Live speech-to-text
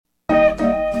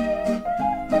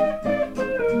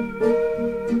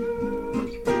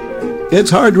It's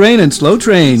Hard Rain and Slow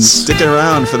Trains. Stick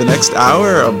around for the next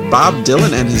hour of Bob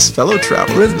Dylan and his fellow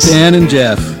travelers. With Dan and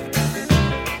Jeff.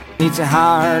 It's a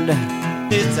hard rain.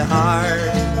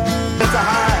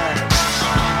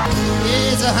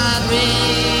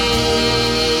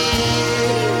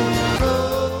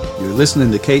 You're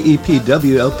listening to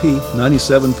KEPWLP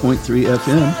 97.3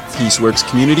 FM. Peaceworks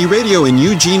Community Radio in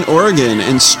Eugene, Oregon,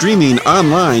 and streaming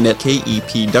online at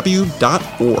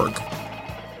kepw.org.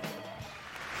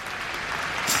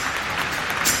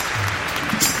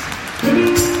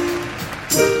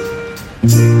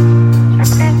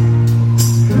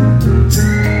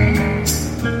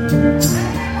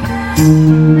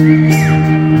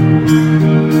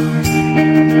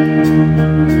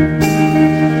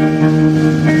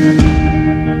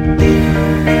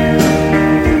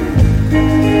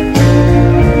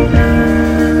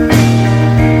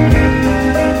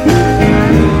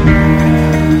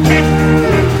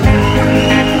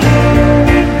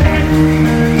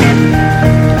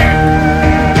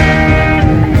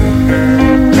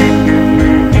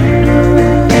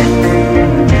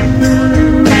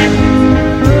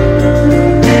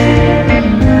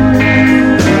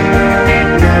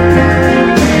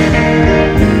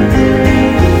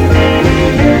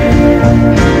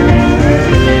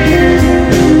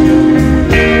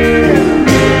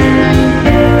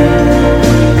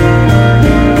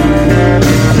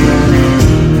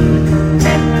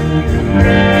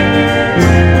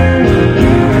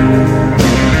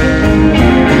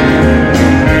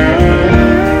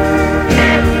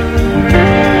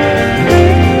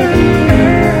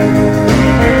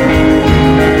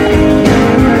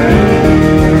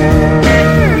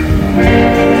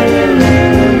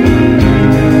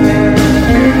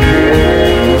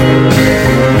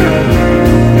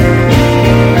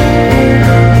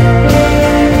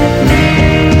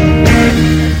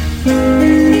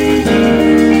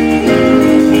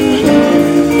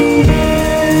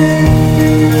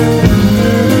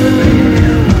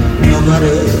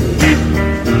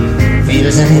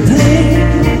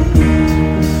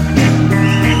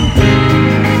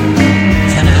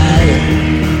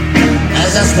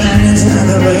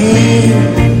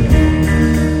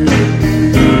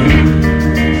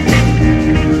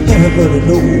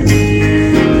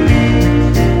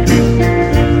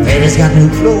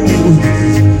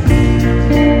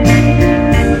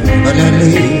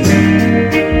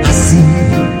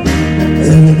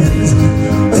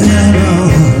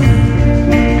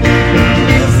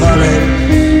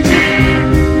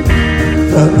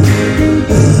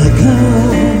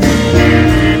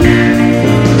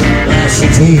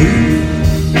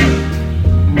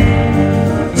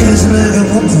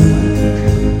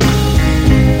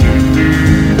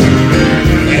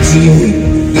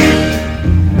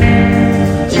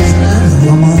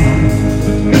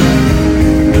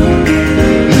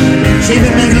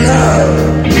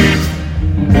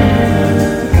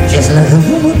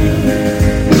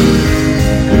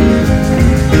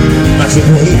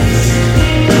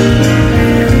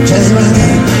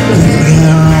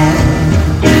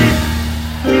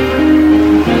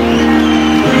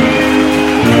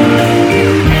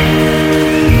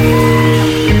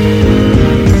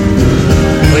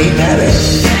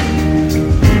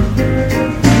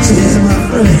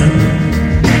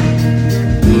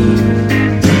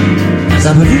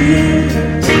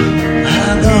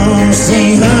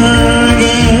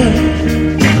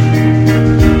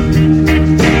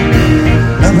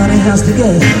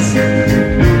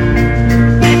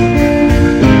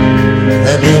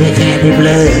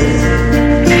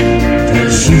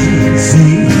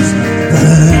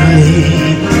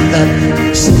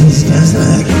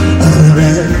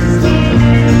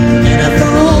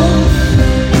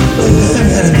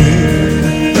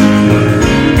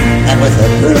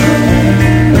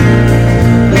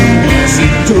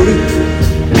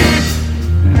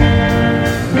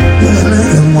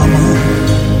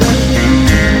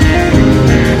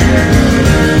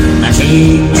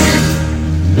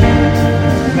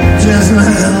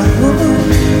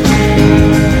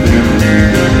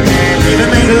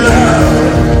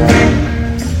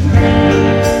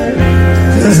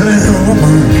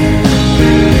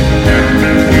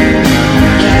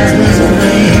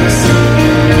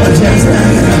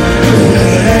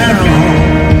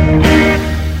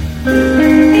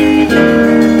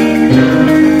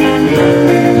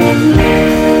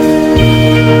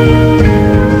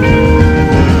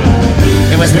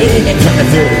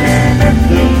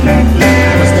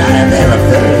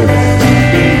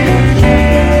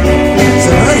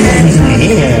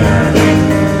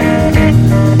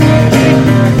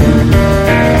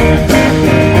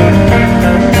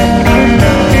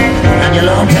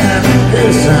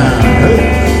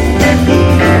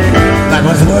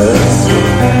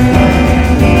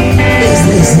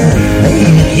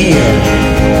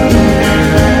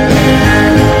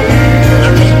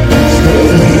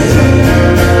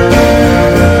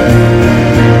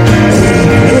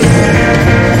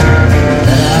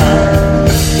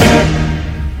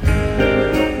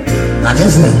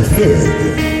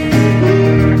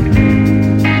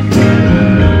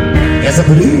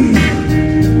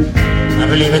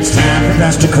 it's time for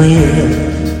us to quit.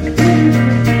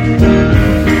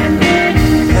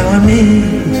 And when we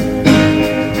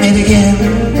meet again,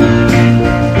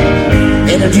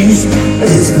 introduce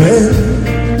this grin.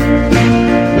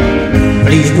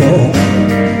 Please don't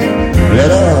let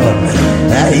on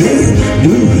that you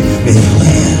do me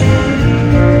well.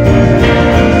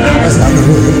 I was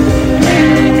hungry,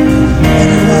 and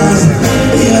it was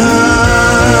your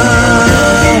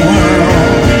world.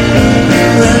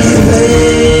 When you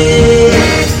played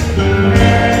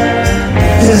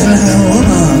just like a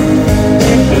woman,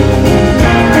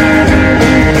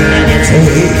 and you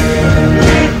take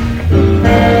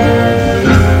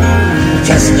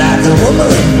just like a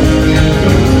woman.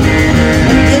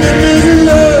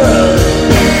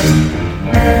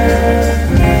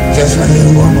 Just like a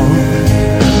woman,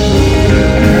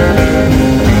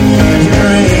 you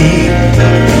pray,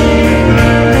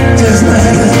 just like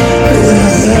a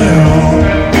little girl.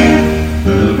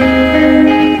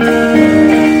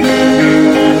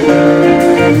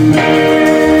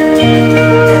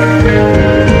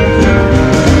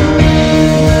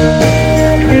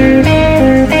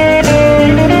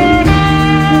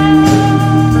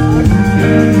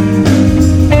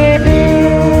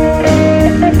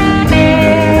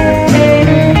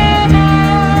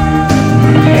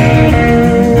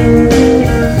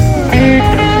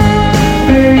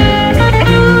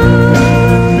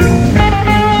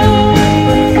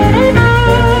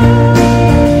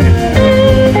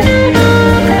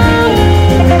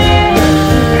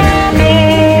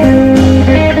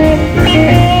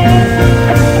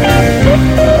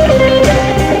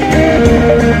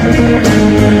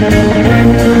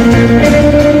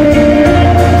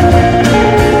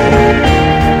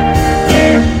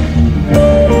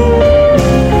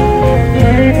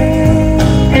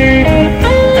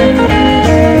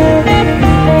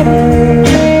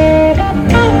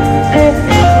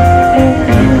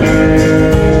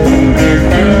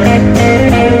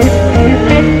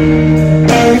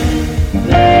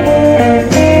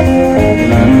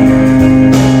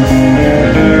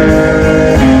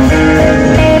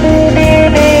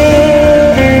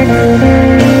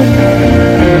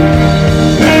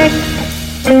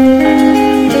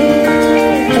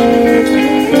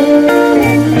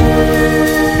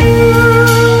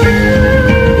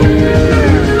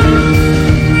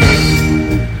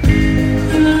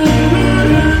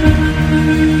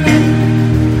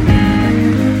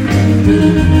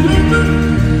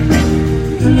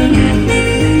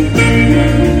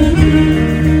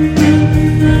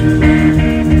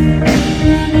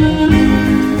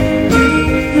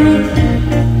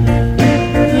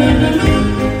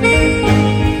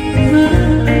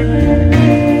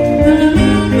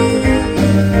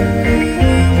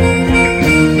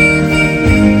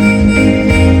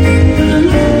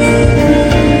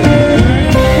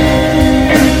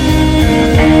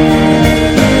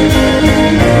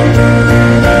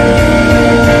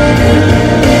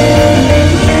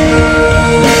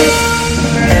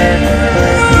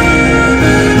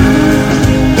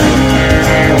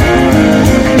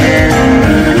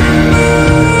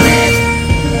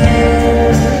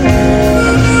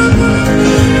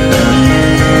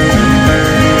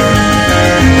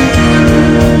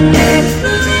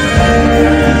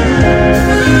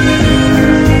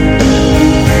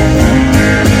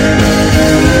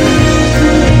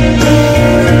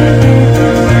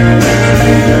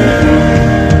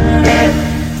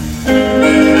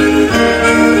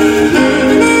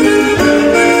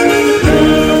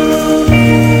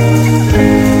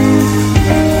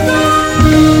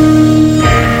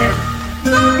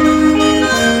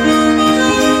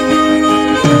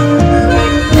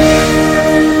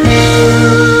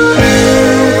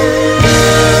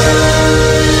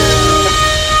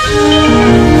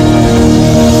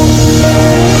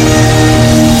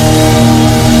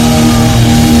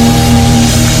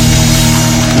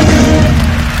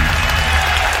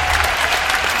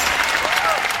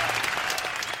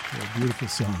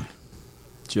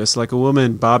 Just Like a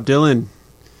Woman, Bob Dylan.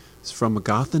 It's from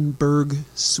Gothenburg,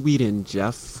 Sweden,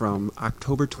 Jeff, from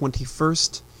October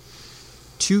 21st,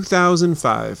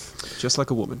 2005. Just Like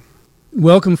a Woman.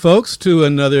 Welcome, folks, to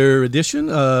another edition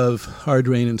of Hard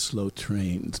Rain and Slow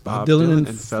Trains. Bob Dylan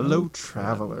and fellow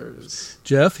travelers.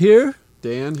 Jeff here.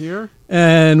 Dan here.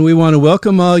 And we want to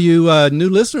welcome all you new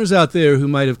listeners out there who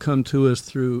might have come to us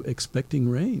through Expecting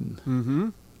Rain. Mm-hmm.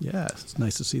 Yeah, it's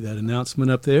nice to see that announcement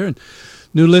up there. And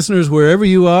new listeners, wherever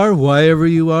you are, wherever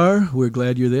you are, we're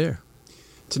glad you're there.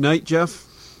 Tonight, Jeff,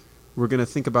 we're going to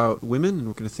think about women and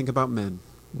we're going to think about men.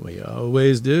 We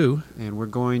always do. And we're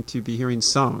going to be hearing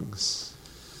songs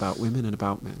about women and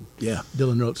about men. Yeah,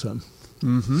 Dylan wrote some.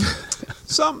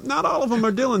 Some, not all of them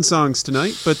are Dylan songs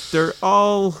tonight, but they're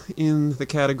all in the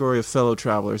category of fellow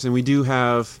travelers. And we do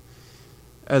have,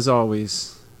 as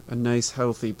always, a nice,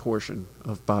 healthy portion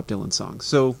of Bob Dylan songs.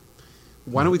 So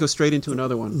why don't we go straight into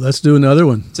another one? Let's do another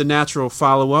one. It's a natural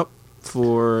follow-up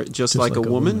for Just Like a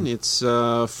Woman. It's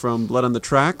from Blood on the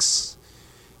Tracks,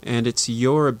 and it's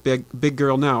You're a Big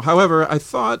Girl Now. However, I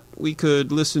thought we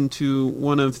could listen to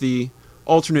one of the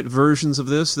alternate versions of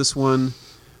this. This one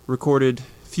recorded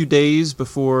a few days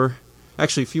before,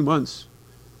 actually a few months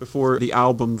before the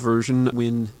album version,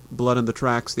 when Blood on the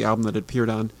Tracks, the album that it appeared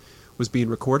on, was being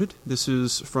recorded. This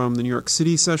is from the New York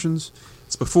City sessions.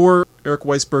 It's before Eric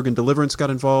Weisberg and Deliverance got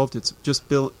involved. It's just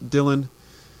Dylan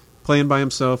playing by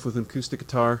himself with an acoustic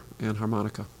guitar and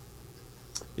harmonica.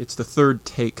 It's the third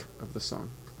take of the song.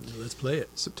 Let's play it.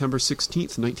 September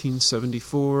 16th,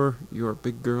 1974, You're a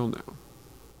Big Girl Now.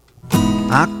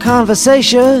 Our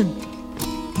conversation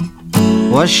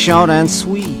was short and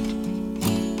sweet.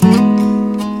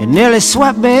 It nearly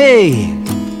swept me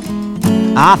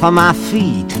off of my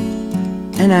feet,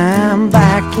 and I'm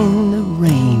back in the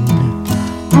rain.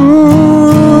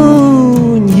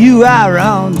 And you are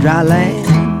on dry land.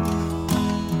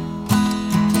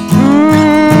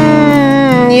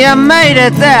 You made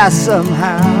it there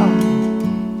somehow.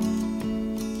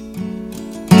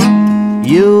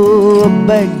 You're a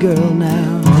big girl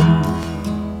now.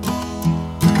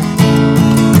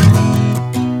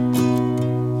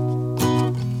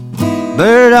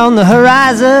 Bird on the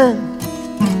horizon,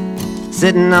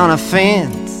 sitting on a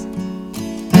fence.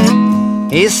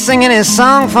 He's singing his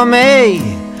song for me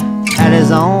at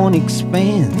his own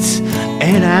expense.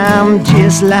 And I'm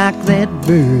just like that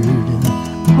bird,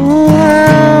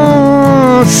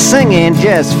 singing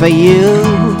just for you.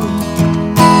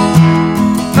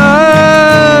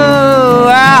 Oh,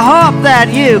 I hope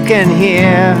that you can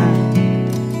hear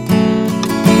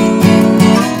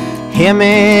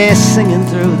me singing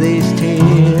through these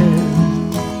tears.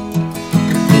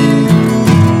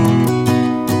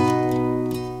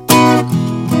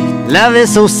 Love is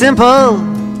so simple,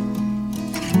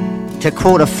 to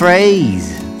quote a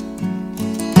phrase.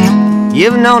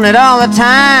 You've known it all the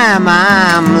time,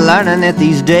 I'm learning it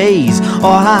these days.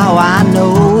 Oh, how I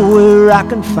know where I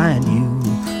can find you,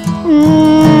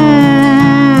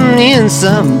 in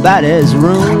somebody's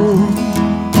room.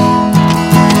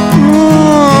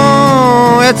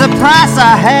 It's a price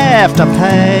I have to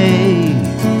pay.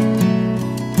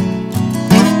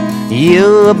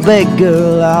 You're a big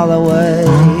girl all the way.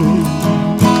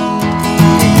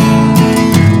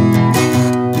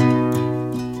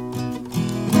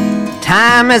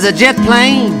 Time is a jet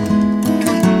plane,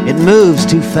 it moves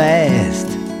too fast.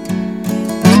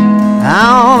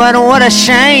 Oh, but what a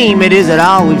shame it is that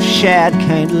all we've shared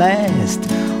can't last.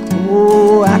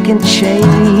 Oh, I can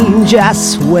change, I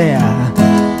swear.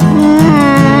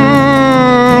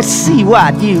 See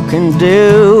what you can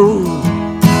do.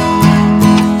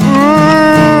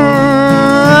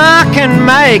 I can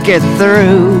make it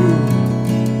through.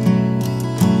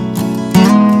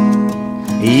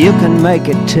 You can make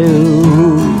it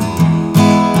too.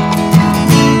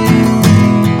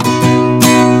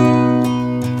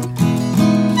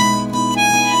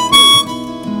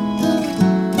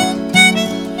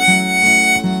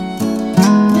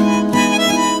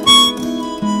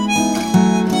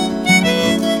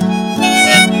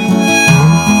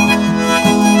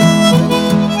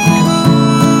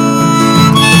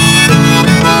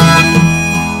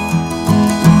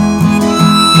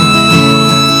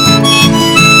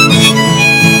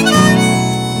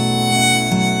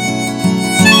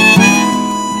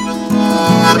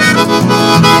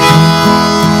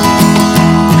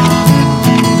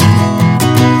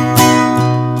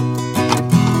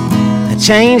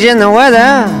 Change in the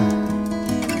weather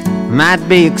might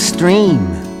be extreme,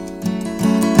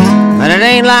 but it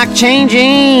ain't like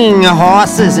changing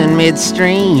horses in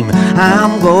midstream.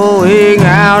 I'm going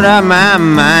out of my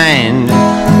mind,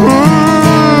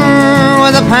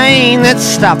 with a pain that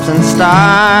stops and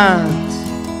starts.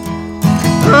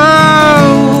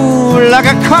 Oh, like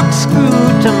a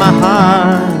corkscrew to my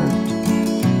heart.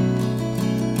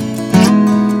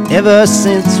 Ever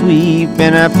since we've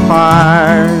been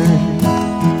apart.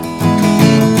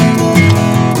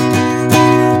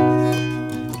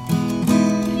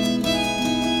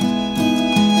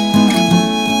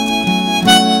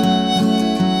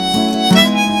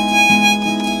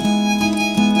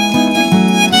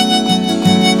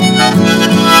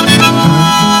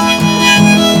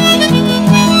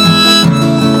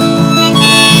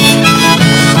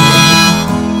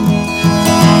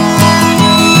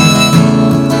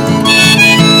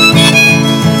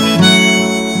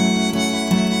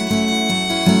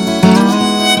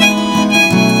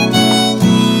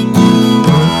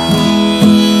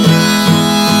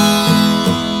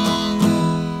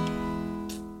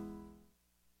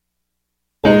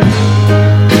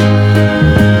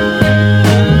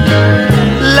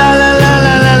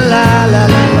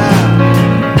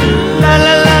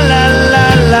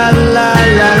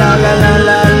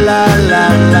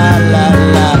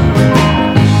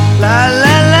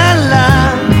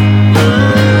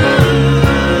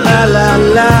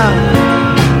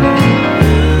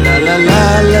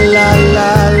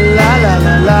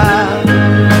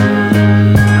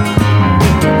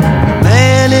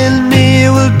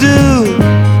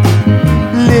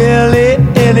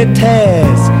 any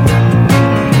task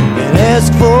and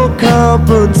ask for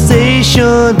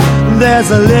compensation,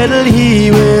 there's a little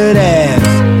he would ask.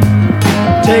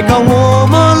 Take a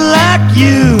woman like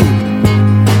you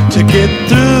to get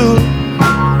through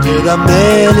to the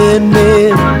man in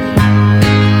me.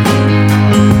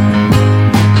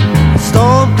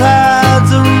 Storm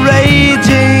clouds are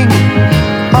raging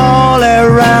all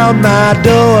around my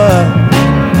door.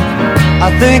 I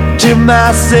think to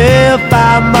myself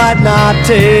I might not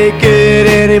take it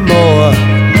anymore.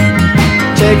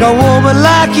 Take a woman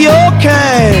like your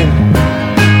kind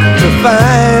to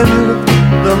find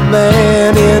the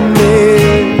man in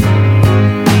me.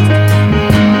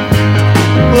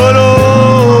 But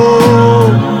oh,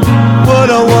 what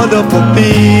a wonderful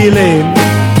feeling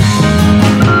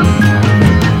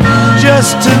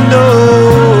just to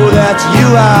know that you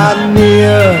are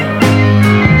near.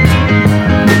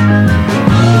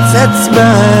 It sets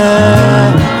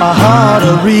my heart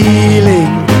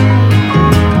a-reeling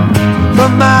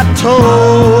from my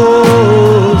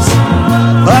toes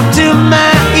up to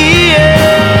my ears.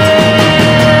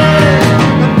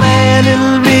 The man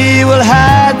in me will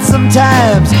hide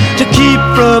sometimes to keep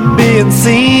from being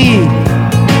seen,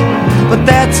 but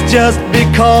that's just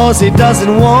because he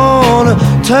doesn't want to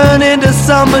turn into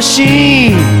some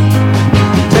machine.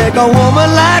 Take a woman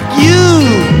like you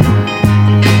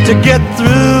to get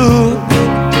through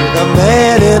the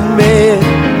man in me.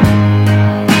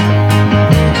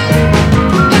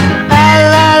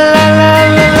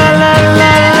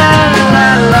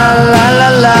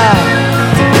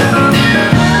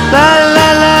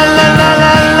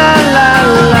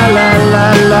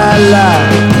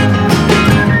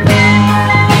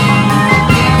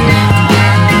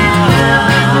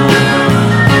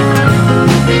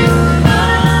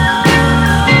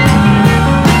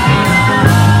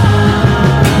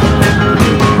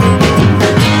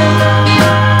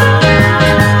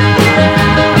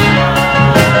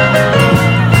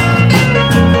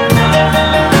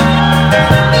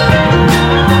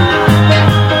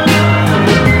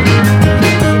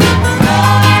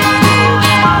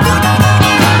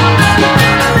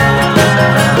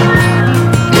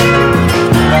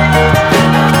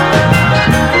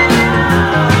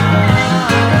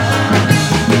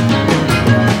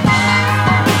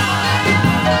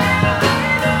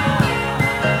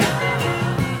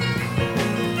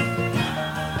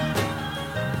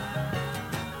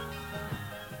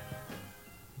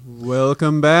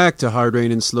 Welcome back to Hard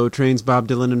Rain and Slow Trains, Bob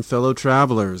Dylan and Fellow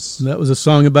Travelers. That was a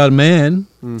song about a man,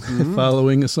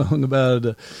 following a song about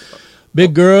a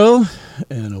big girl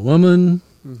and a woman.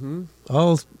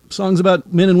 All songs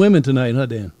about men and women tonight, huh,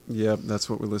 Dan? Yep, that's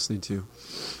what we're listening to.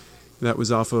 That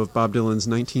was off of Bob Dylan's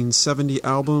 1970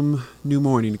 album, New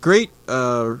Morning. Great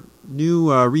new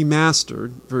remastered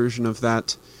version of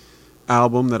that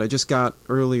album that I just got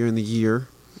earlier in the year,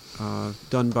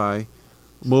 done by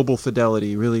Mobile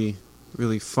Fidelity.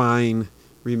 Really fine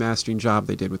remastering job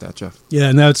they did with that, Jeff. Yeah,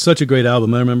 and that's such a great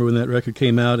album. I remember when that record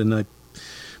came out, and I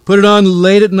put it on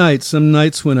late at night, some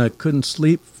nights when I couldn't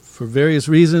sleep for various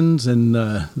reasons, and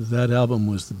that album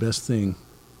was the best thing.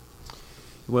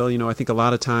 Well, you know, I think a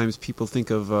lot of times people think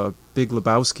of Big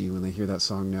Lebowski when they hear that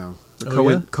song now. The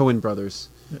Coen brothers.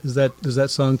 Does that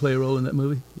song play a role in that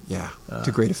movie? Yeah,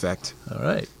 to great effect. All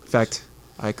right. In fact,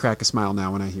 I crack a smile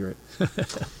now when I hear it.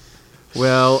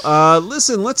 Well,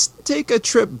 listen, let's take a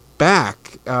trip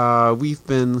back. We've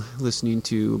been listening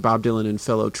to Bob Dylan and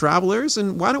Fellow Travelers,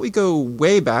 and why don't we go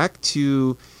way back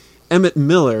to Emmett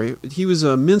Miller. He was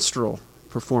a minstrel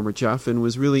performer, Jeff, and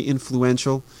was really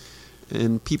influential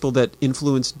in people that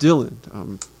influenced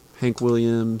Dylan. Hank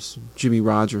Williams, Jimmy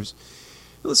Rogers.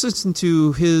 Let's listen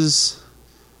to his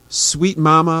Sweet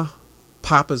Mama,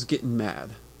 Papa's Getting Mad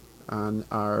on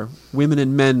our Women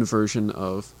and Men version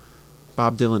of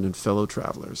Bob Dylan and Fellow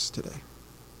Travelers today.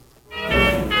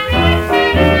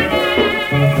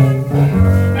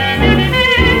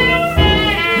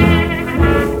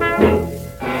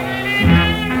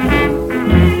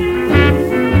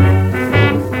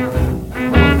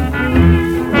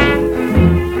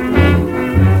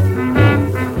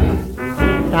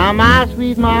 Now my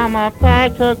sweet mama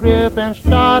packed her grip and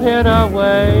started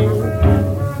away.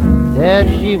 Said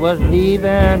she was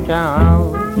leaving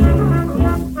town.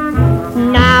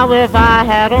 Now if I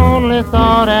had only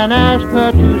thought and asked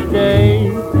her to stay,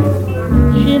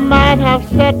 she might have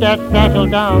said that settle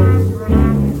down.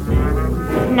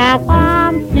 Now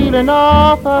I'm feeling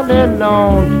awfully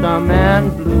lonesome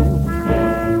and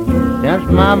blue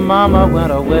since my mama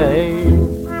went away.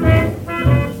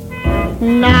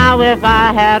 Now if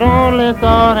I had only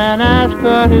thought and asked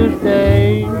her to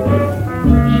stay,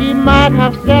 she might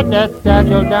have said that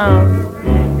settle down.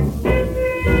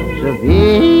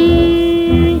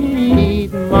 Sweet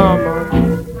mama,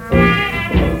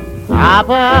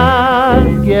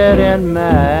 Papa's getting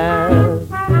mad.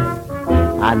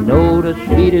 I know the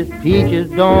sweetest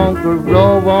peaches don't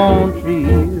grow on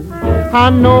trees. I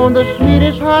know the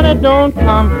sweetest honey don't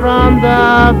come from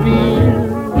the bees.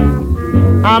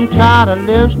 I'm tired of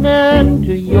listening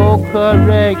to your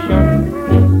correction.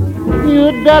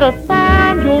 You'd better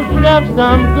find yourself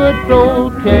some good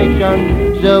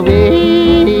protection.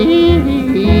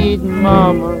 Sweet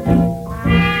mama,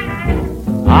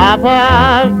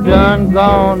 Papa's done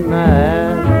gone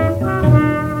mad.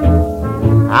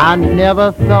 I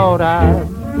never thought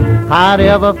I'd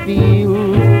ever feel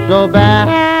so bad.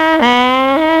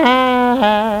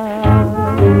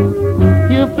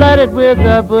 You flirted with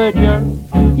the butcher,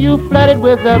 you flirted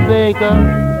with the baker,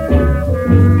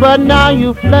 but now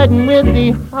you flirting with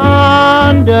the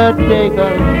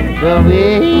undertaker.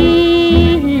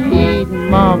 Sweet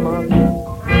mama,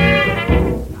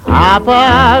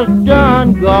 Papa's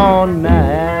done gone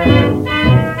mad.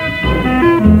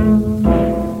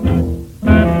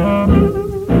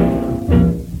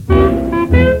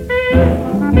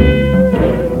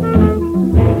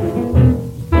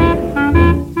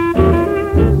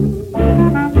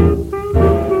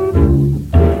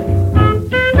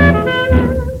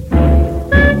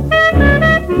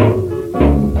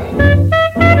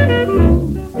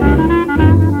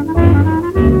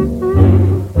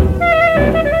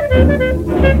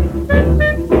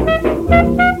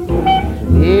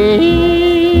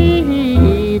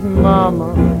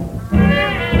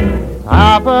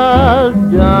 Papa's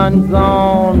done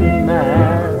gone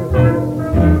mad.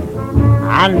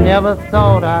 I never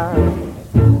thought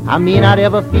I'd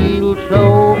ever feel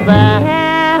so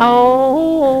bad.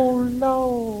 Oh,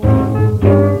 Lord.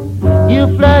 You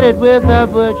flirted with the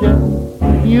butcher,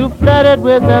 you flirted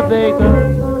with the baker,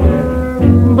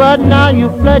 but now you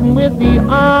flirting with the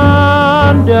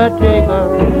undertaker.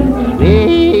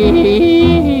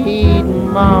 Sweet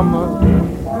mama,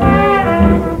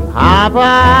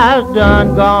 Papa's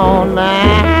done gone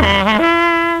mad.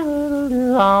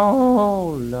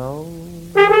 Oh, Lord.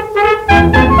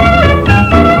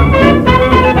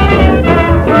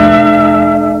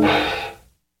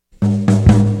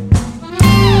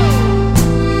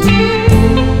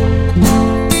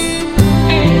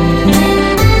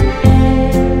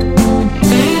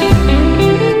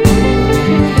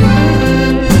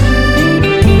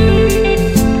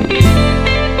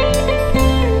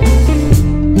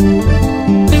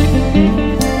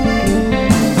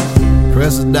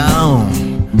 Down,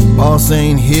 boss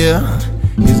ain't here,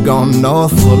 he's gone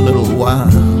north for a little while.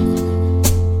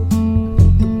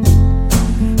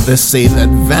 They say that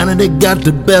vanity got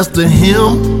the best of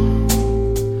him,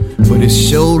 but his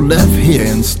show left here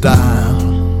in style.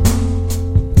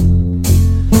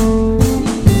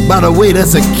 By the way,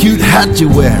 that's a cute hat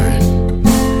you're wearing,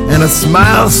 and a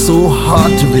smile so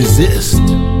hard to resist.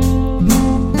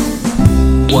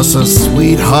 What's a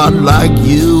sweetheart like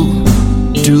you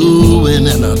doing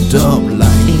in a dump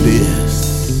like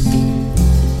this?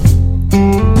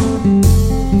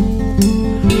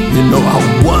 You know,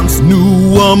 I once knew a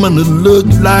woman that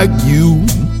looked like you.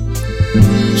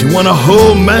 She want a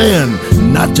whole man,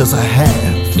 not just a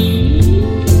half.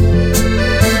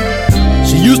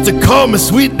 She used to call me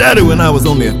sweet daddy when I was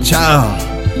only a child.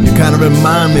 You kind of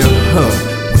remind me of her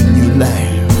when you laugh.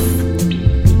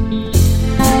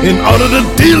 In order to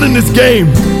deal in this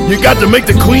game, you got to make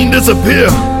the queen disappear,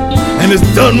 and it's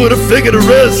done with a figure to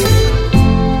rest.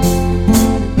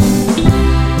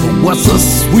 But what's a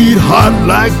sweetheart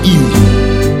like you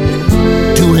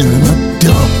doing in a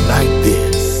dump like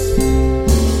this?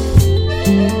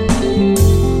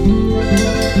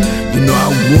 You know,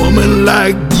 a woman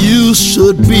like you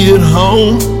should be at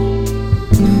home.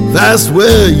 That's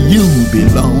where you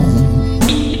belong.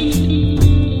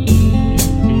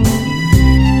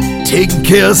 Taking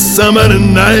care of somebody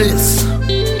nice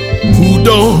who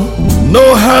don't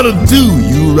know how to do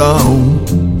you wrong.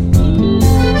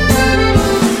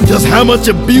 Just how much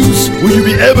abuse will you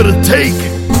be able to take?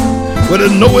 Well,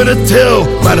 there's no way to tell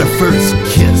by the first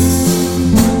kiss.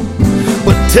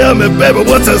 But tell me, baby,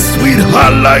 what's a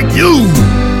sweetheart like you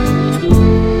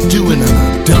doing in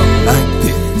a dump like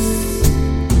this?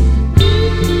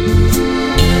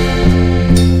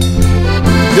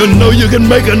 You know you can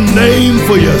make a name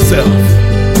for yourself.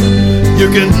 You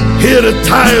can hear the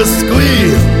tires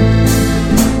squeal.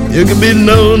 You can be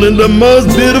known as the most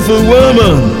beautiful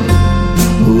woman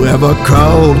who ever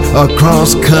crawled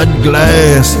across cut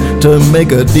glass to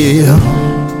make a deal.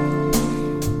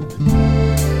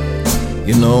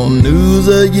 You know, news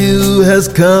of you has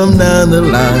come down the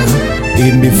line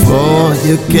even before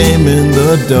you came in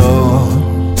the door.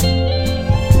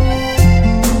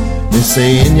 They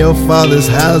say in your father's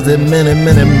house there are many,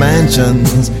 many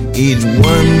mansions, each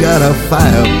one got a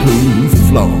fireproof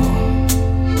floor.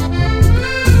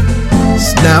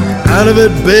 Snap out of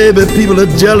it, baby, people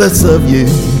are jealous of you.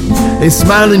 They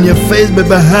smile in your face, but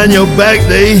behind your back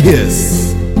they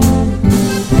hiss.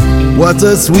 What's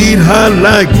a sweetheart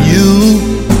like you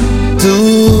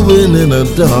doing in a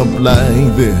dump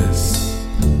like this?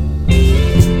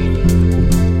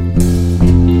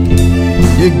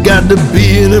 You got to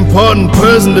be an important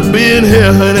person to be in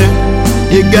here, honey.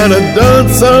 You gotta done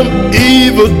some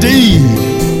evil deed.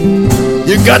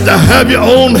 You got to have your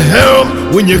own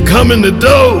harem when you come in the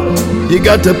door. You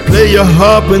got to play your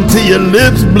harp until your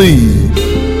lips bleed.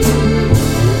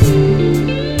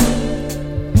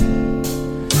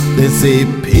 They say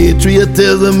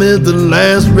patriotism is the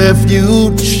last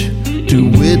refuge to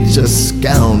which a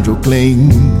scoundrel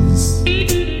clings.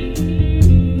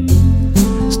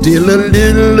 Steal a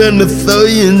little and to throw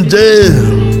you in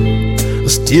jail,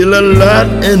 steal a lot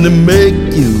and to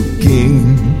make you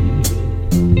king.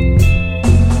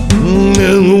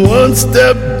 And one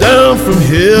step down from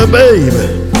here,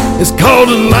 baby, it's called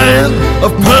a land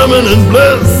of permanent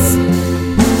bliss.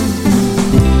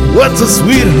 What's a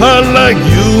sweetheart like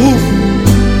you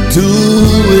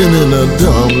doing in a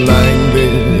dump like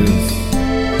this?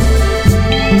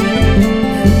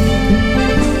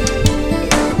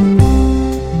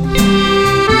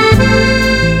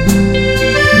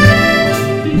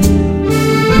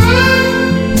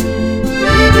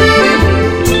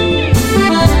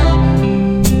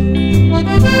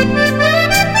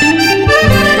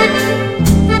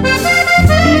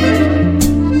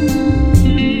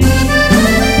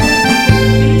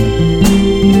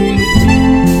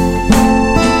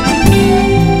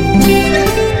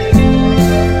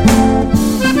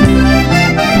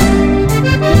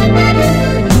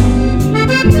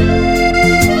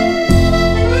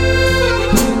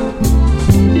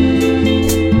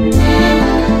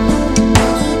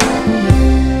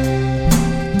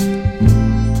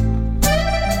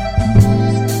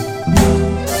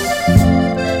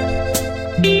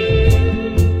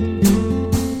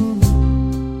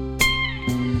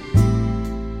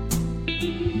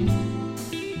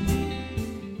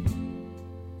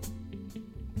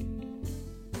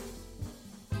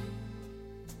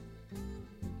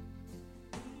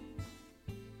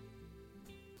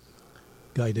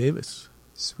 Guy Davis.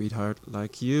 Sweetheart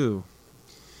Like You.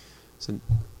 It's an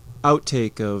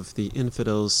outtake of the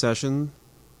Infidels session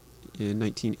in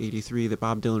 1983 that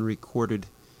Bob Dylan recorded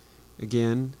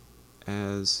again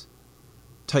as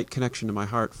Tight Connection to My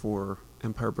Heart for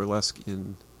Empire Burlesque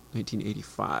in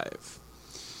 1985.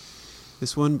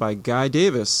 This one by Guy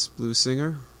Davis, blues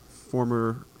singer,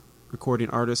 former recording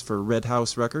artist for Red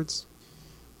House Records.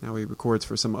 Now he records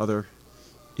for some other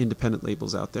independent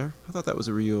labels out there. I thought that was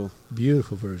a real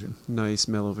beautiful version. Nice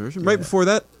mellow version. Yeah. Right before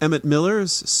that, Emmett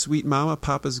Miller's Sweet Mama,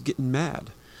 Papa's Getting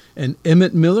Mad. And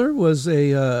Emmett Miller was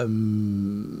a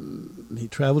he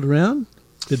traveled around,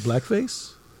 did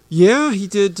blackface. Yeah, he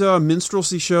did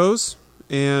minstrelsy shows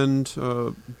and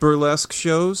burlesque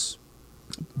shows.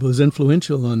 Was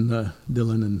influential on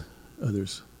Dylan and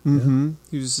others. Mm-hmm. Yeah.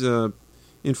 He was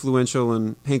influential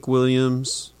in Hank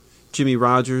Williams, Jimmy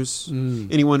Rogers.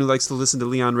 Anyone who likes to listen to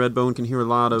Leon Redbone can hear a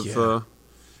lot of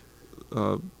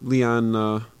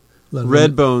Leon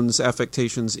Redbone's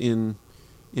affectations in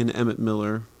Emmett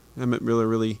Miller. Emmett Miller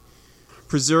really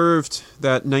preserved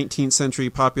that 19th century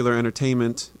popular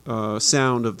entertainment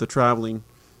sound of the traveling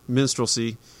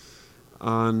minstrelsy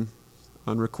on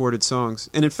recorded songs.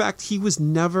 And in fact, he was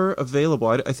never available.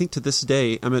 I think to this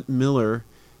day, Emmett Miller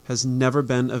has never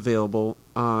been available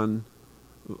on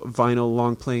vinyl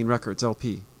long-playing records,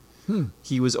 LP.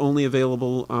 He was only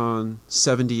available on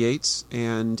 78s,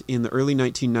 and in the early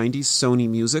 1990s, Sony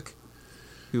Music,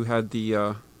 who had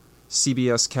the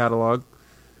CBS catalog,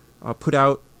 put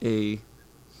out a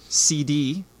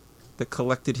CD that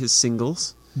collected his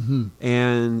singles,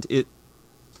 and it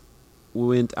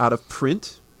went out of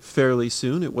print fairly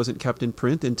soon. It wasn't kept in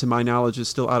print, and to my knowledge is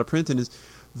still out of print and is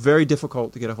very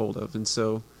difficult to get a hold of. And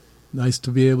so, nice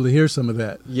to be able to hear some of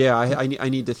that. Yeah, I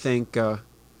need to thank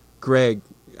Greg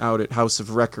out at House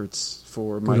of Records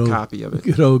for my copy of it.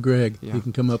 Good old Greg. Yeah. He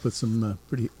can come up with some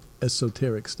pretty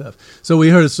esoteric stuff. So we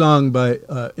heard a song by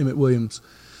Emmett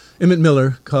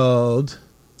Miller called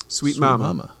Sweet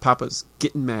Mama, Papa's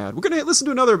Getting Mad. We're going to listen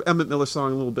to another Emmett Miller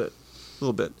song in a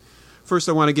little bit. First,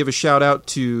 I want to give a shout out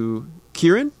to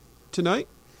Kieran tonight,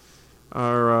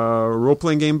 our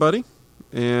role-playing game buddy,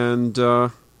 and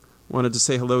wanted to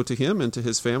say hello to him and to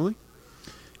his family.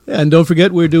 And don't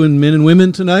forget, we're doing Men and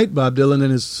Women tonight. Bob Dylan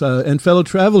and his and fellow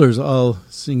travelers all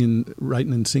singing,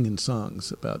 writing and singing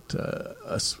songs about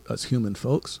us human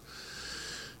folks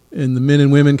in the Men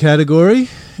and Women category.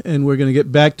 And we're going to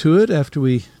get back to it after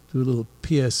we do a little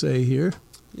PSA here.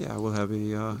 Yeah, we'll have a...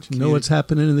 you know what's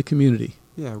happening in the community.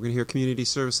 Yeah, we're going to hear a community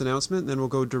service announcement, and then we'll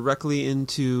go directly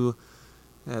into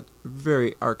that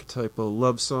very archetypal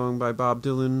love song by Bob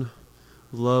Dylan,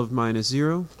 Love Minus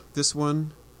Zero. This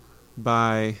one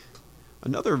by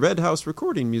another Red House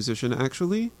recording musician,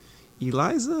 actually,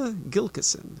 Eliza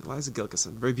Gilkison. Eliza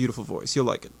Gilkison. Very beautiful voice. You'll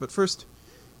like it. But first,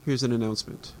 here's an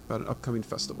announcement about an upcoming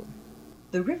festival.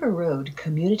 The River Road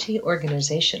Community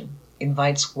Organization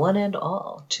invites one and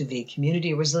all to the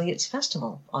Community Resilience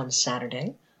Festival on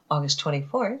Saturday, August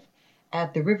 24th,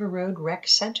 at the River Road Rec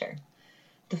Center.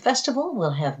 The festival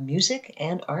will have music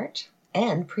and art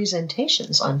and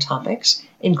presentations on topics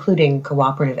including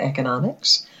cooperative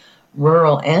economics,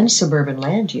 rural and suburban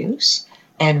land use,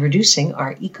 and reducing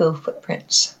our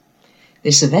eco-footprints.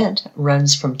 This event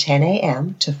runs from 10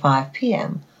 a.m. to 5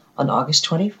 p.m. on August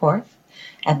 24th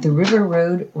at the River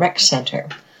Road Rec Center,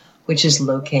 which is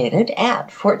located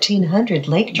at 1400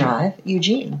 Lake Drive,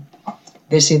 Eugene.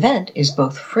 This event is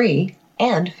both free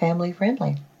and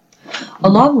family-friendly.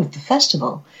 Along with the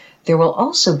festival, there will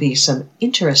also be some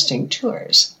interesting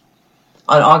tours.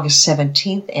 On August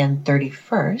 17th and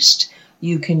 31st,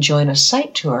 you can join a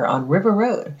site tour on River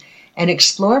Road and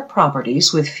explore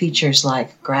properties with features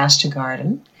like grass to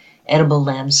garden, edible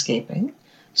landscaping,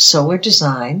 solar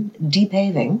design,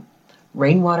 depaving,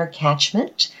 rainwater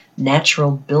catchment,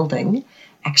 natural building,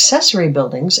 accessory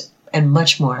buildings, and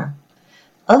much more.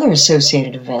 Other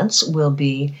associated events will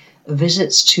be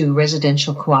visits to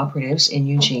residential cooperatives in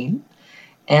Eugene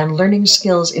and learning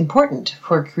skills important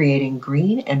for creating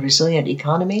green and resilient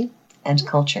economy and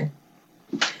culture.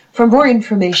 For more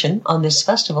information on this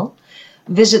festival,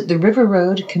 visit the River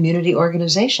Road Community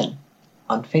Organization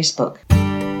on Facebook.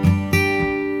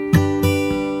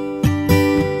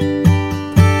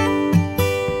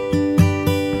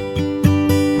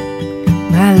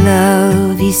 My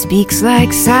love, he speaks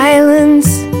like silence,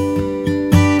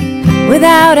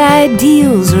 without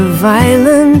ideals or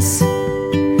violence.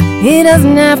 He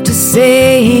doesn't have to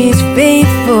say he's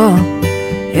faithful,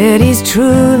 yet he's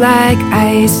true like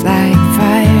ice, like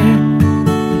fire.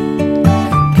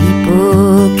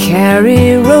 People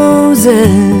carry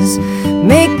roses,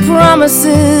 make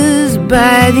promises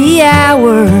by the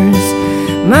hours.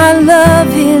 My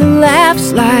love, he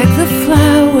laughs like the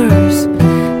flowers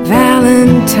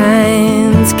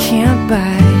Valentines can't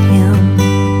buy him.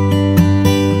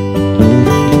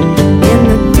 In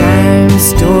the dime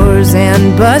stores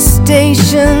and bus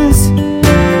stations,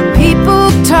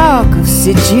 people talk of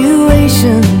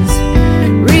situations,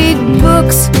 read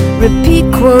books, repeat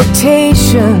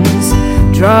quotations,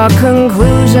 draw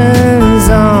conclusions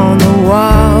on the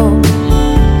wall.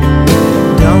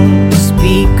 Don't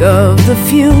speak of the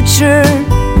future.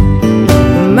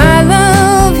 My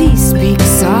love, he speaks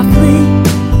softly.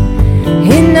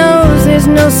 He knows there's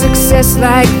no success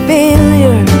like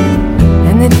failure,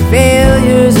 and that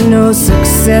failure's no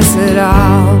success at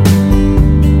all.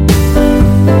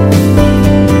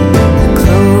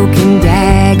 Cloak and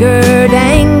daggered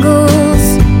angles,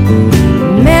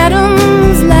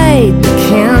 madams light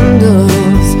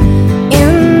candles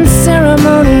in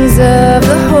ceremonies of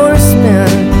the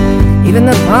horsemen. Even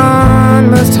the pawn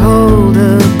must hold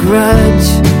a grudge.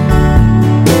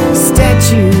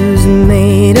 Statues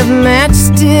made of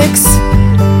matchsticks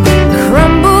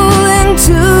crumble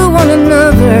into one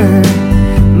another.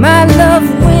 My love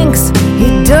winks,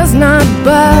 he does not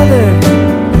bother.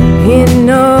 He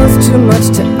knows too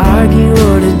much to argue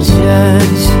or to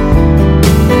judge.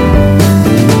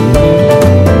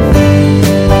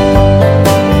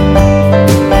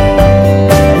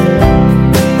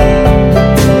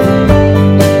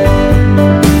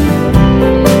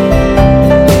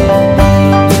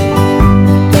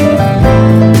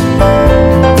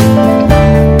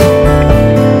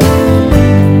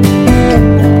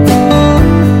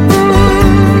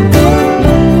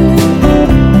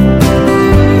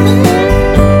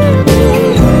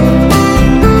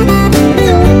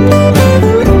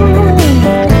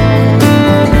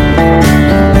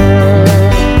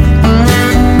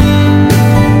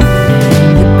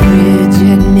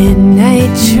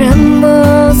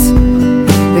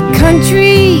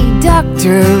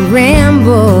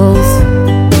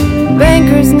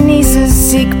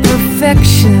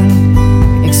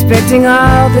 Expecting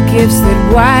all the gifts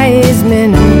that wise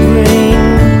men bring.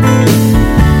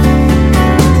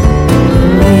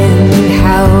 Wind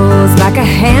howls like a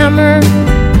hammer,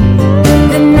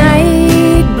 the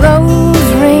night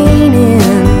blows rain.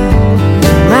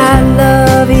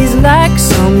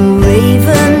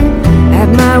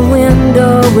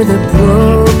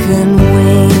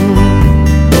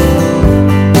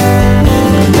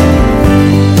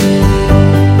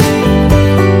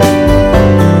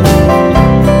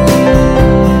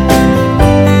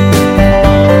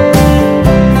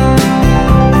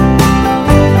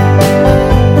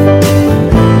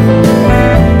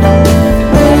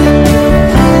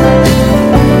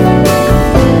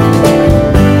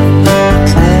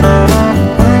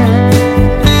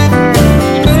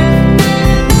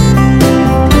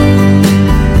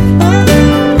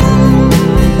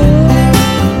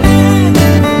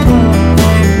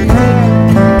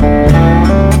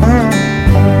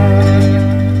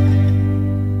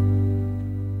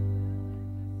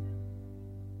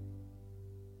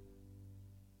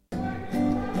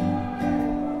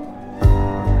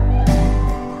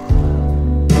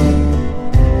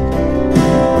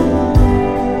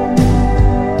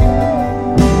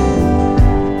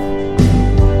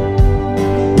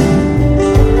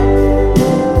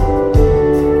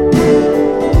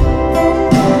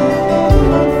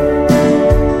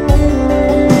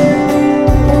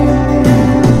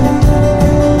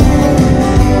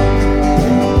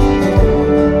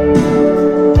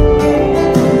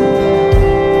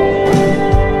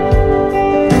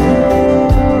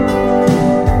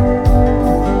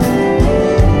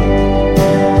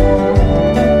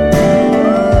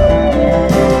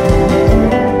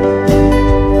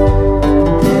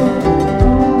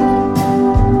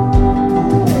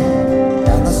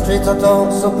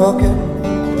 dogs are barking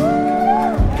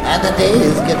and the day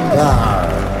is getting dark.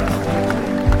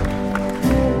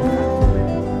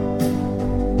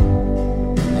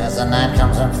 As the night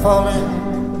comes unfolding,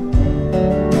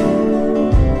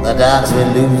 the dogs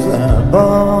will lose their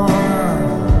bark.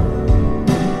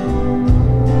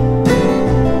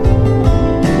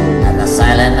 And the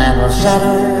silent night will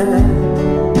shudder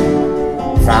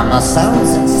from the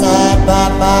sounds inside my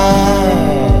mind.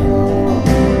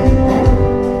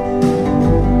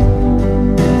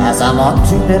 As I'm on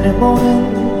too many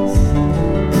mornings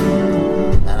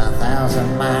and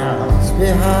 1,000 miles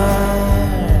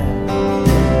behind.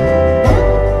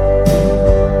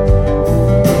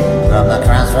 From the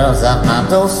crossroads of my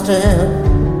doorstep,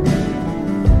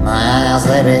 my eyes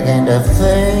they begin to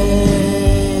fade,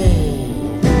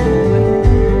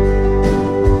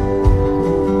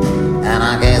 and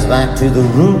I gaze back to the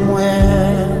room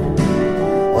where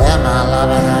my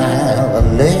love and I have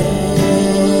laid.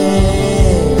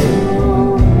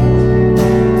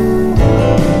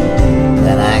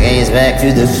 Back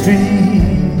to the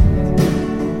street,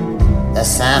 the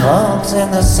sidewalks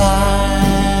and the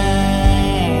sign,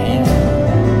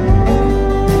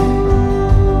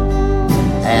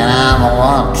 and I'm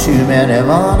one too many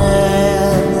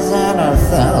mornings and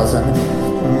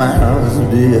 1,000 miles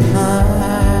behind.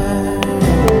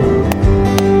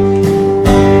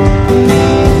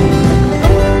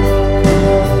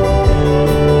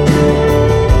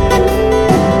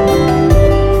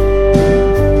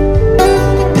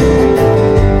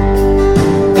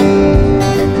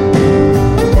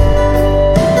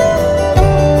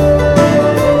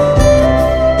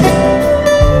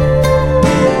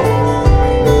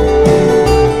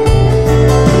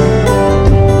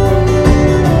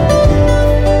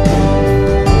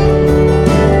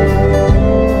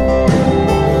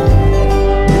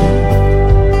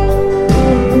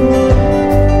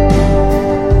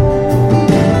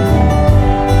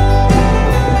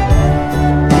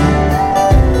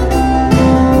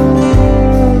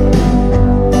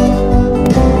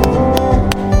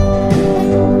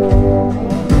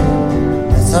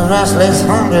 Restless,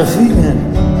 hungry feeling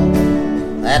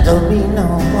that don't mean no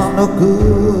one no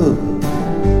good.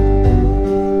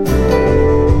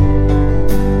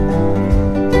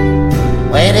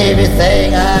 When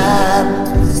everything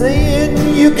I'm saying,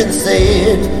 you can say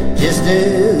it just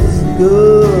as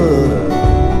good.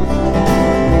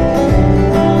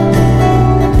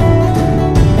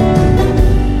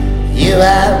 You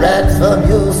are right from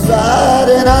your side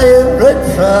and I am right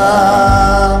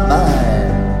from mine.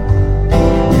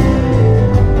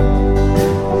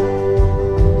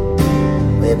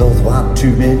 Both want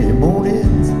too many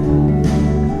mornings and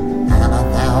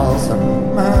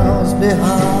 1,000 miles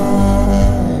behind.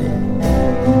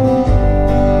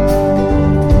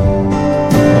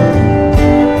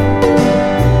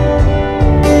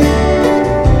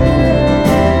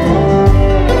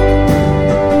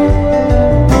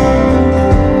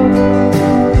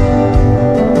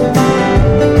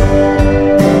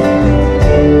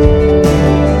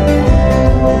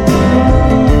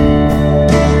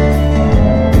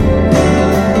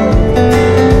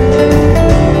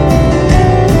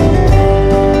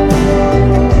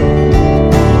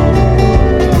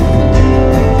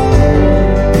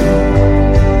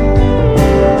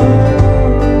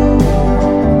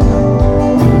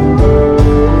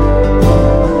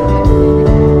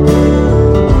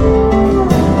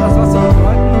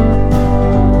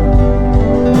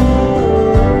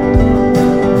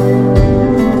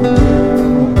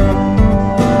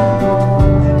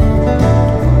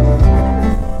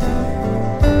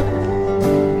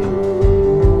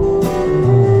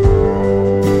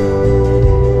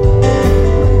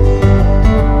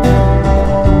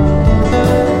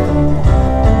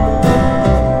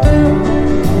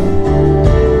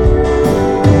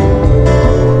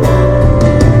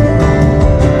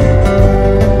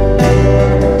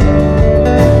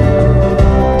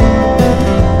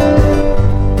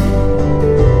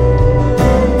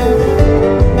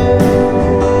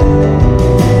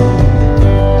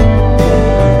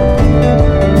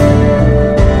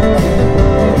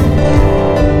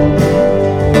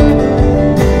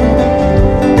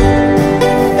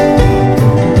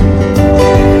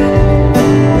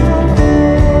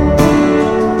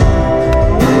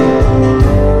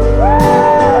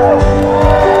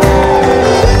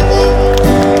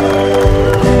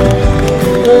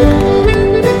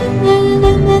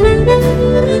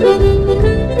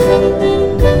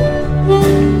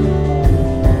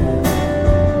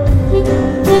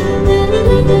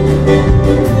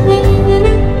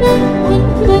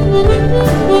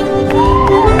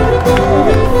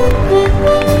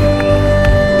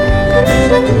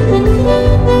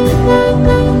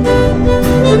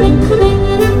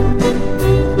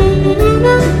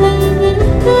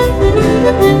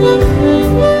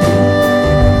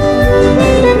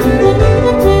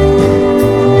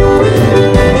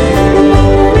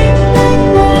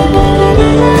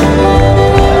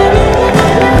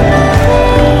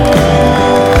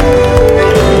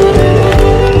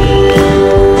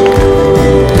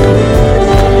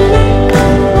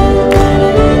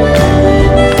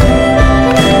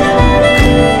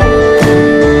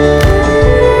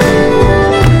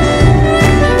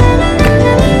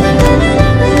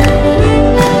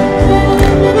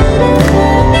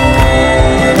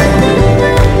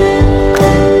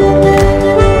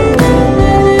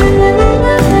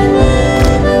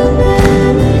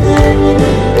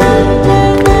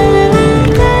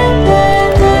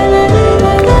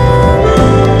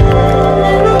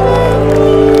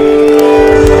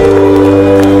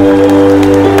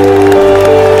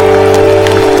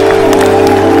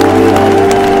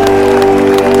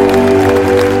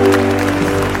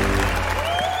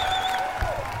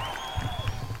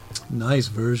 Nice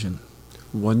version.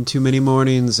 One Too Many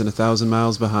Mornings and 1,000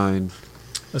 Miles Behind.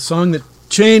 A song that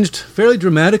changed fairly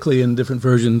dramatically in different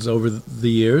versions over the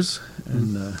years,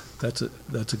 and that's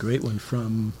a great one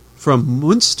from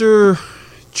Münster,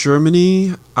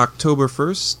 Germany, October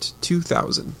 1st,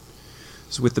 2000.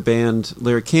 It's with the band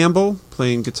Larry Campbell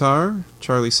playing guitar,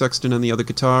 Charlie Sexton on the other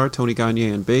guitar, Tony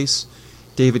Gagne on bass,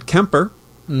 David Kemper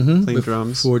playing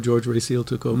drums. Before George Ray Seal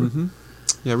took over. Mm-hmm.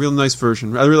 Yeah, real nice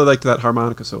version. I really liked that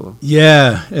harmonica solo.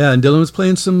 Yeah, and Dylan was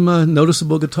playing some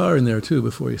noticeable guitar in there, too,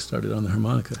 before he started on the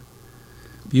harmonica.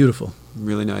 Beautiful.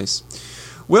 Really nice.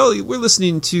 Well, we're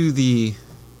listening to the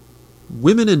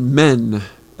Women and Men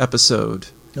episode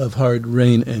of Hard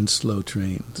Rain and Slow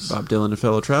Trains. Bob Dylan and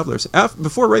Fellow Travelers.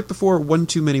 Right before One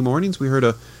Too Many Mornings, we heard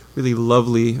a really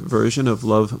lovely version of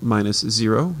Love Minus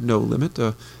Zero, No Limit,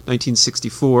 a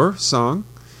 1964 song.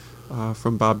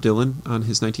 From Bob Dylan on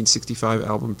his 1965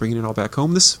 album, Bringing It All Back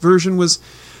Home. This version was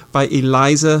by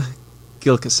Eliza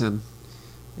Gilkyson,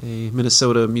 a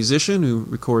Minnesota musician who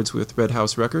records with Red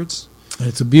House Records.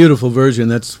 It's a beautiful version.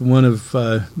 That's one of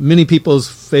many people's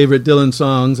favorite Dylan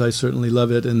songs. I certainly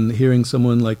love it, and hearing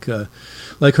someone like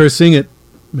her sing it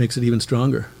makes it even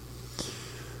stronger.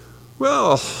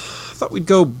 Well, I thought we'd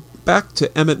go back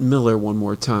to Emmett Miller one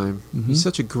more time. Mm-hmm. He's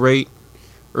such a great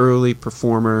early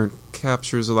performer,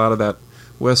 captures a lot of that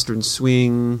Western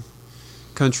swing,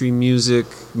 country music,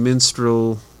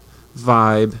 minstrel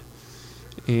vibe.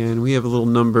 And we have a little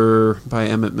number by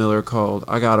Emmett Miller called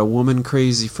I Got a Woman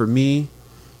Crazy for Me.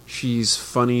 She's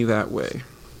Funny That Way.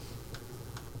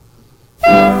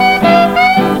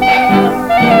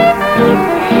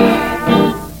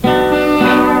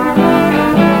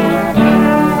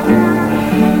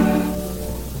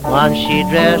 Once she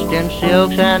dressed in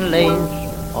silks and lace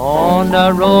on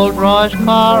the Rolls Royce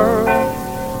car.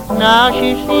 Now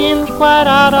she seems quite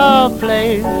out of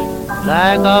place,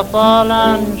 like a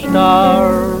fallen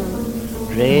star.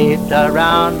 Draped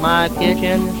around my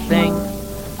kitchen sink,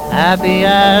 happy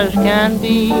as can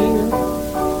be.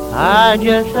 I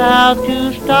just have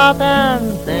to stop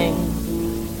and think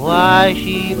why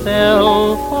she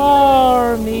fell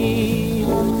for me.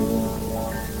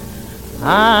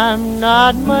 I'm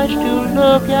not much to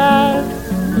look at,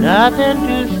 nothing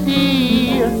to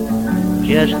see,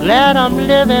 just glad I'm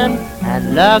living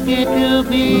and lucky to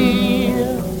be.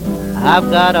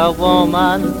 I've got a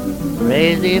woman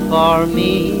crazy for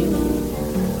me,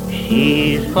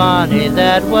 she's funny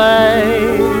that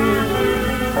way.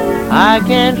 I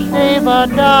can't save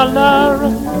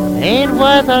 $1, ain't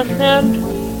worth a cent.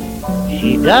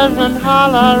 She doesn't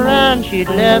holler and she'd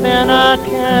live in a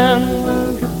tent.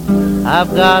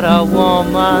 I've got a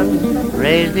woman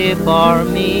crazy for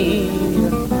me,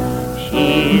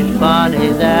 she's funny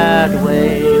that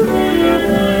way.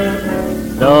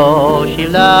 Though she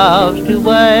loves to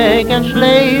wake and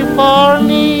slave for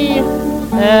me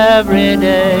every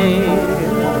day,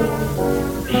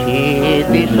 she'd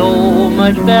be so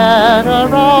much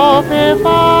better off if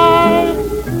I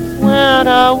went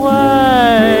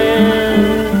away.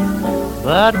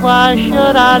 But why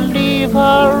should I leave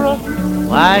her?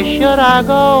 Why should I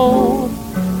go?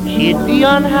 She'd be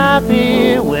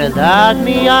unhappy without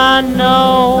me, I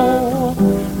know.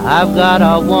 I've got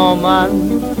a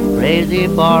woman crazy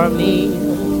for me,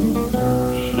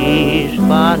 she's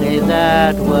funny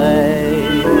that way.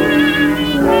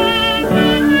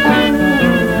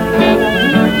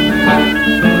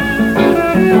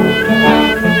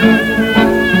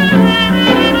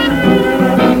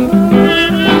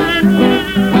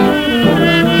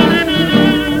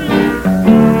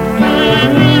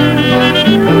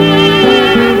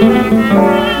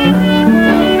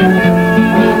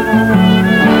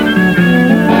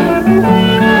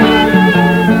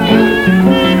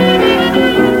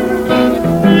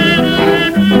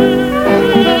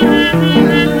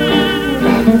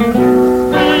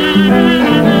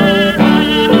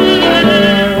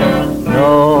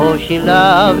 She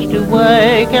loves to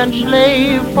wake and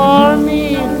slave for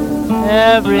me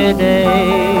every day.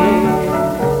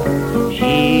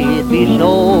 She'd be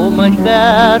so much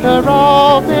better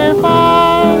off if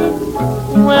I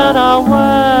went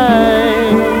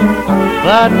away.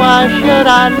 But why should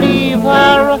I leave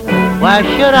her? Why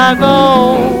should I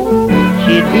go?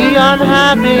 She'd be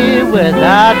unhappy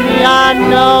without me, I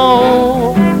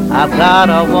know. I've got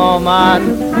a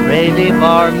woman crazy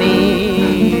for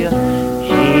me,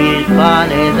 she's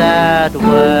funny that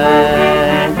way.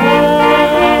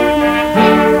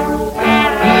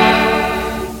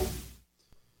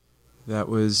 That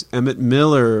was Emmett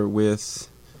Miller with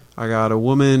I Got a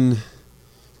Woman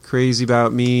Crazy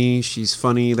About Me, She's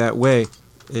Funny That Way.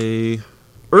 A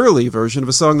early version of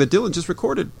a song that Dylan just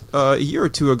recorded a year or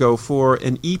two ago for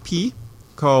an EP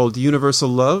called Universal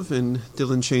Love, and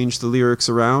Dylan changed the lyrics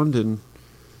around and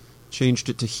changed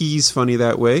it to He's Funny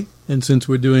That Way. And since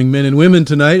we're doing Men and Women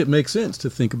tonight, it makes sense to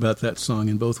think about that song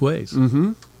in both ways.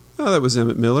 Mm-hmm. Oh, that was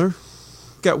Emmett Miller.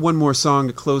 Got one more song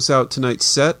to close out tonight's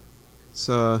set. It's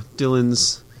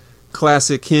Dylan's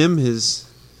classic hymn, his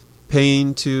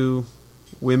pain to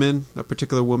women, a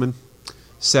particular woman,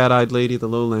 Sad-Eyed Lady of the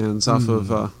Lowlands, off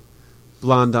of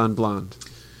Blonde on Blonde.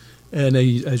 And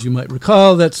as you might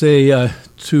recall, that's a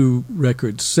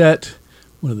 2-record set,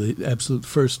 one of the absolute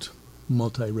first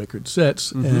multi-record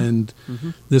sets, and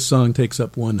this song takes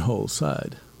up one whole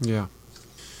side. Yeah.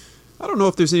 I don't know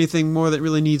if there's anything more that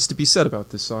really needs to be said about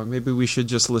this song. Maybe we should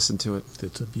just listen to it.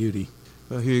 It's a beauty.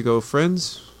 Well, here you go,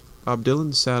 friends. Bob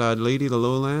Dylan, Sad-Eyed Lady of the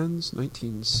Lowlands,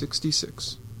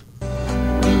 1966.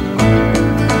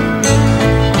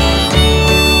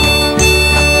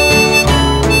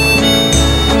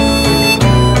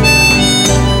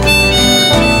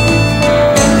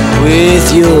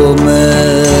 With your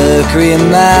mercury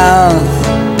mouth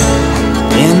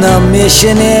in the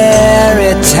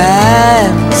missionary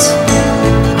times,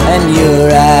 and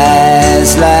your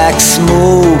eyes like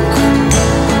smoke,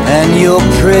 and your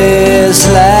prayers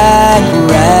like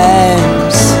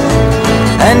rhymes,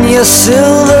 and your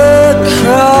silver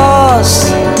cross,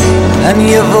 and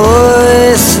your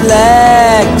voice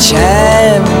like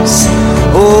chimes.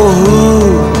 Oh,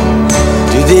 who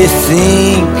do they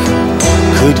think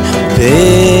could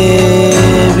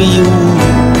bury you?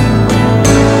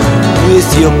 With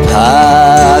your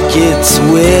pockets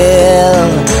well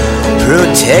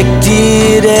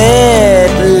protected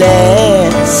at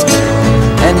last,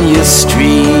 and your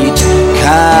street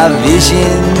car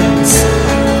visions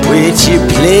which you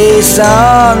place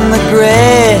on the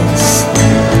grass,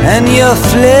 and your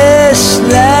flesh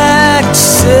like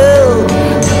silk,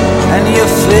 and your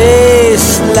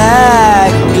face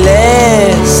like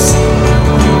glass.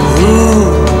 Who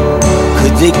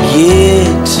could they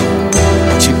get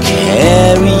to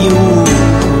carry you?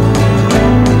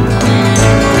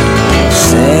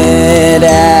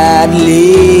 Sad-eyed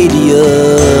lady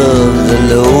of the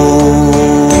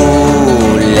lowlands,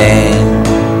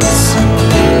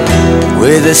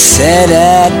 where the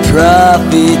sad-eyed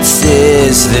prophet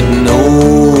says that no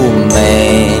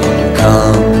man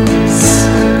comes.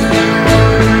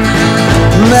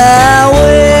 My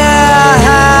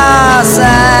warehouse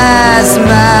has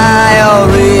my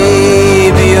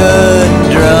Arabian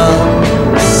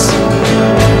drums.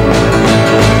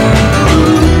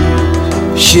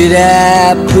 Should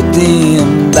I put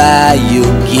them by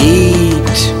your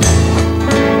gate?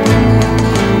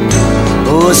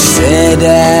 Oh,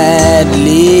 sad-eyed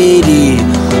lady,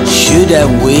 should I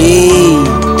wait?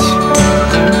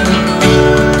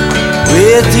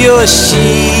 With your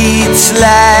sheets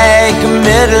like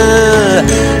metal,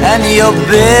 and your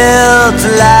belt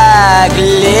like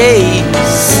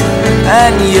lace,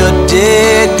 and your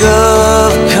deck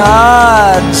of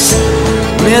cards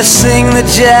missing the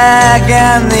jack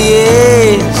and the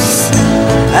ace,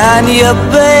 and your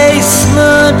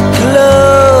basement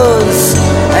clothes,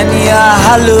 and your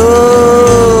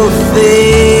hollow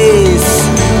face.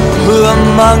 Who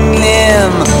among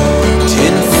them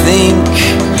didn't think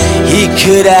he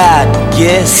could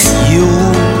outguess you?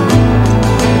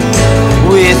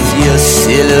 With your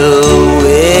silhouette,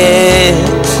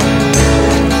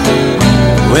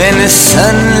 when the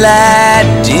sunlight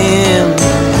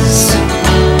dims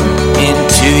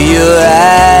into your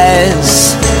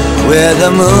eyes, where the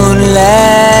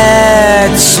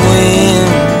moonlight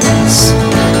swims,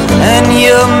 and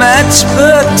your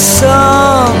matchbook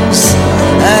songs,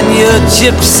 and your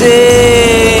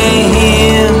gypsy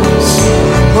hymns.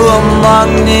 Who among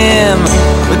them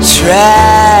would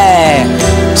try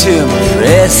to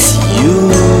impress you?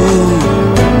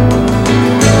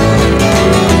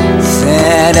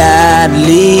 Sad-eyed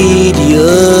lady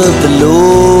of the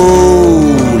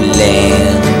lowlands,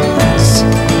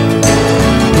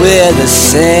 where the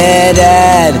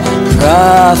sad-eyed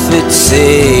prophets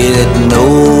say that no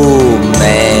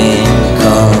man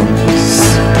comes.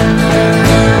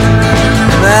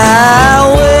 My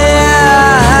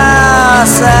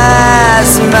warehouse has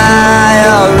my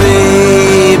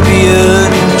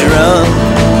Arabian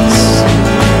drums.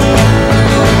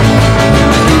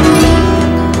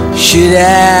 Should I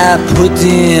put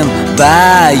them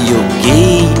by your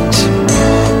gate?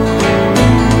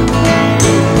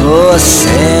 Oh,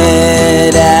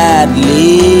 sad-eyed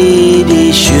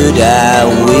lady, should I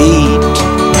wait?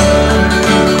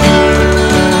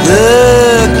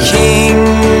 The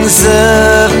kings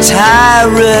of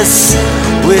Tyrus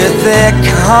with their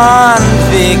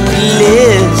convict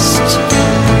list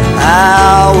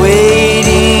are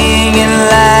waiting in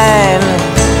line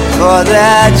for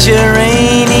that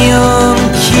geranium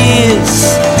kiss.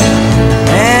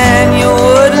 And you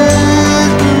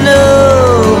wouldn't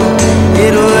know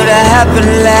it would happen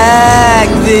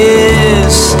like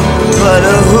this. But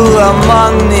who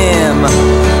among them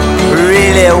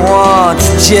really wants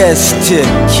just to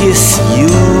kiss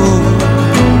you?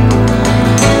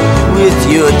 With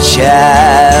your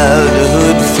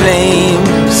childhood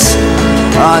flames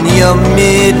on your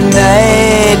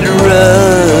midnight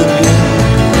rug,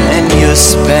 and your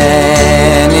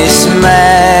Spanish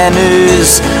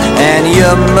manners, and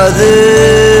your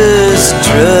mother's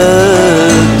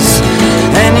drugs,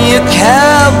 and your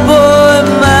cowboy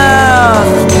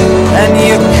mouth, and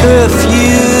your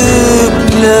curfew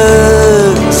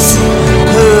plugs.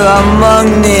 Who among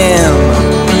them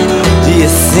do you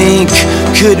think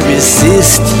could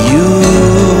resist you?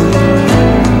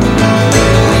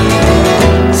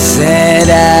 Said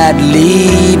I'd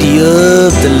lead you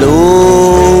up the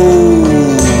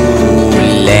lowlands,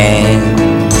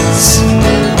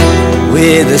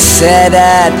 where the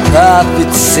sad-eyed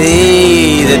prophets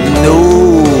say that no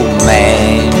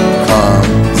man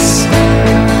comes.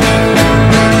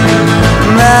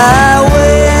 My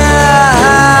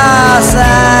warehouse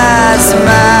has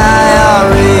my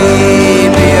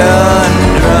Arabian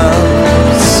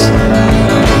drums.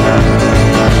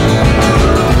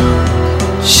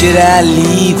 Should I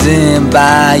leave them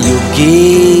by your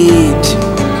gate?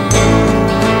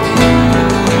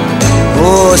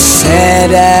 Oh,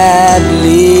 sad-eyed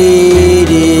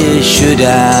lady, should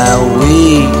I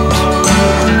wait?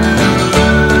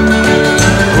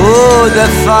 Oh, the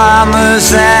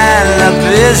farmers and the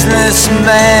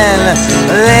businessmen,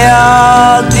 they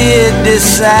all did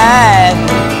decide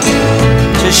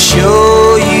to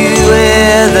show you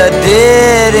where the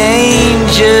dead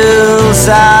angels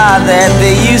are that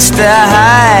they used to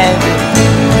hide.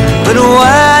 But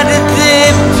why did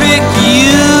they pick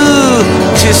you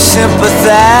to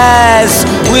sympathize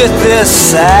with their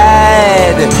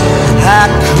side? How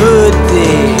could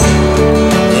they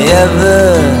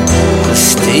ever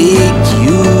mistake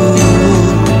you?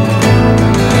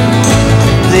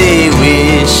 They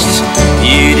wished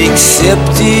you'd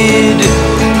accepted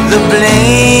the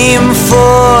blame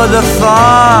for the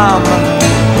farm,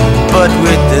 but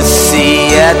with the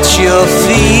sea at your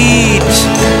feet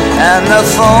and the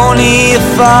phony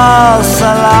false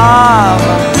alarm,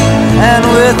 and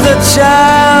with the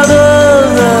child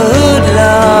of the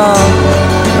hoodlum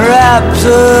wrapped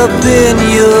up in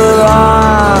your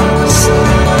arms,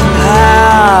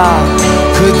 how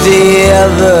could they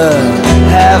ever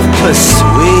have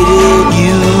persuaded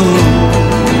you?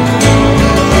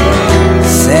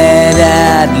 Said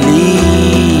I'd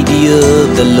lead you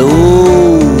the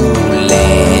lowlands,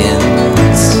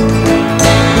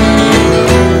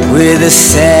 where the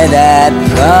sad-eyed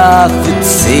prophets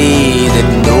say that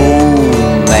no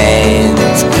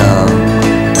man's come.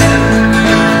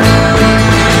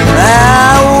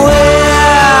 My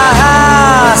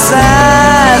warehouse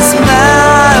has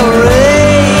my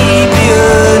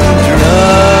Arabian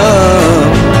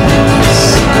drums.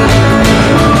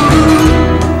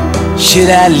 Should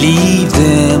I leave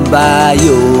them by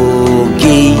your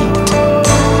gate?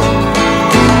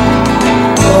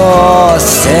 Oh,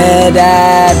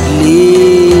 sad-eyed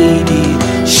lady,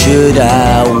 should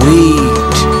I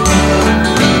wait?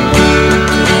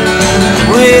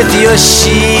 With your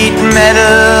sheet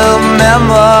metal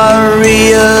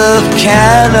memory of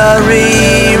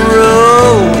Cannery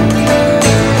Row,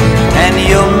 and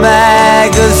your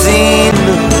magazine,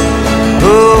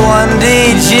 oh, one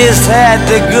day just had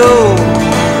to go,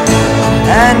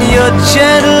 and your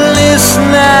gentleness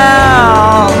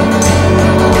now,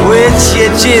 which you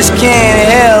just can't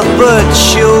help but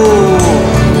show.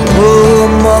 Who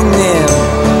among them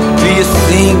do you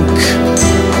think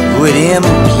would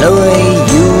employ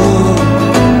you?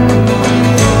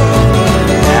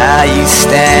 Now you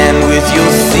stand with your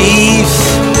thief,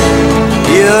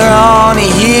 you're on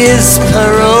his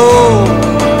parole,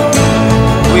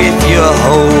 with your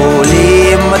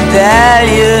holy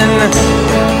medallion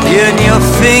in your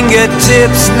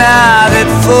fingertips now that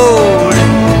fold,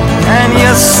 and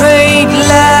your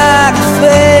saint-like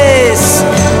face,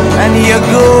 and your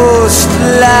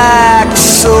ghost-like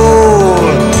soul.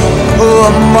 Who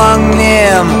among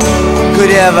them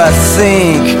could ever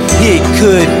think he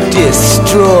could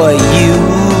destroy you?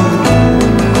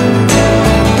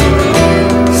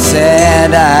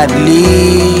 Said I'd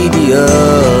lead you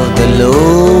the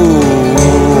lowlands,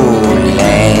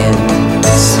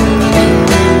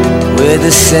 where the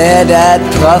the sad-eyed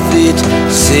prophet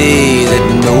say that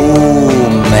no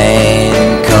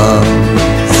man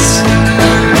comes.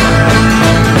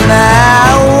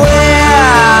 Now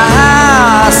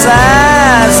where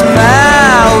sighs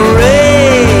my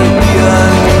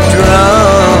Arabian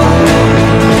drums?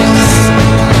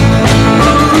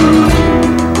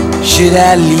 Should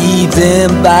I leave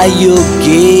them by your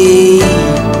gate?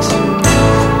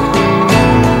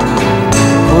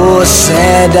 Oh,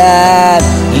 sad-eyed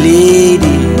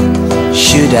lady,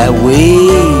 should I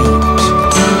wait?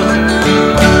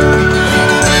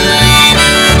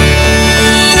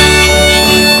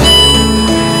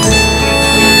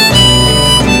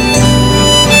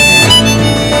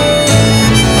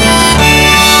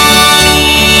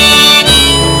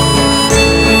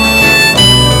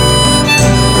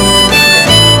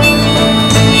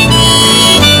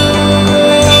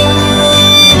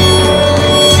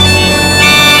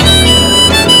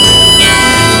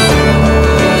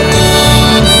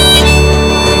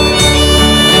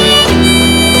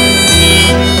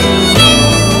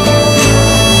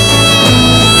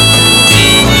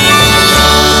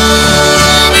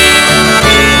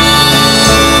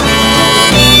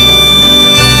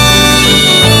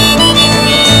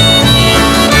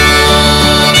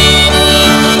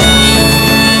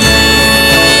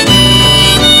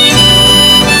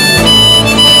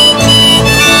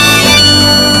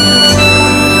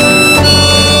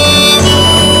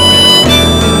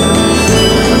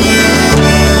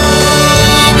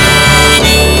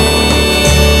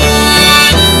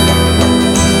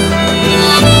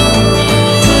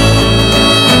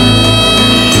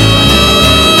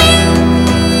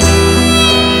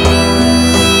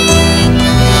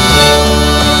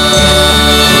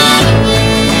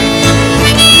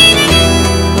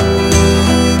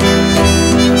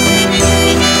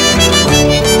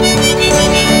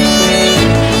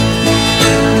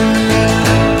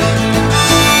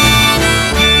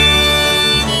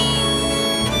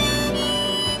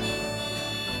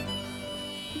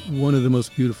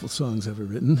 Beautiful songs ever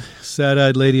written.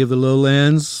 Sad-Eyed Lady of the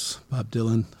Lowlands, Bob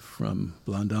Dylan from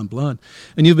Blonde on Blonde.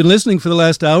 And you've been listening for the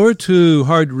last hour to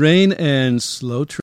Hard Rain and Slow Train.